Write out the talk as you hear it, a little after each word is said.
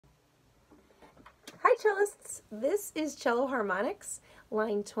cellists, this is Cello Harmonics,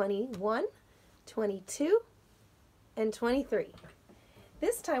 line 21, 22, and 23.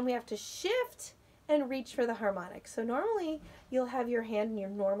 This time we have to shift and reach for the harmonic. So normally you'll have your hand in your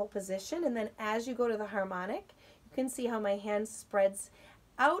normal position, and then as you go to the harmonic, you can see how my hand spreads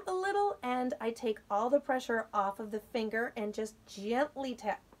out a little and I take all the pressure off of the finger and just gently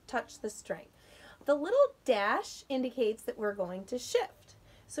touch the string. The little dash indicates that we're going to shift.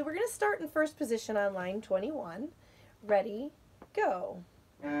 So we're going to start in first position on line 21. Ready, go.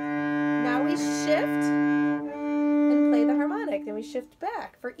 Now we shift and play the harmonic. Then we shift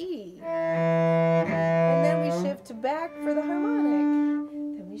back for E. And then we shift back for the harmonic.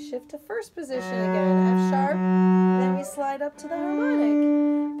 Then we shift to first position again, F sharp. Then we slide up to the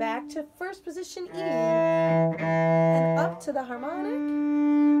harmonic. Back to first position E. And up to the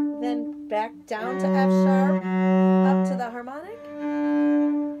harmonic. Then back down to F sharp, up to the harmonic.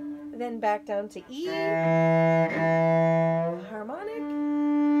 Then back down to E, harmonic.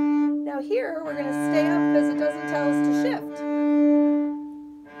 Now here we're going to stay up because it doesn't tell us to shift.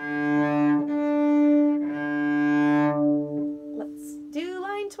 Let's do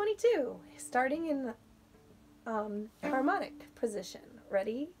line 22, starting in harmonic position.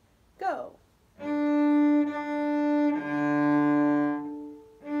 Ready, go.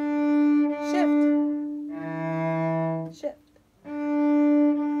 Shift.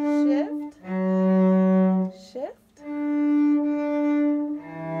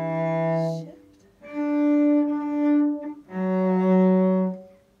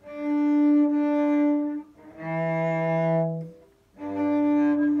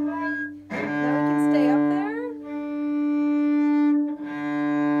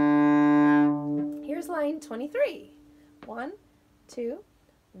 Line 23. 1, 2,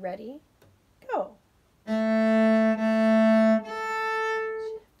 ready,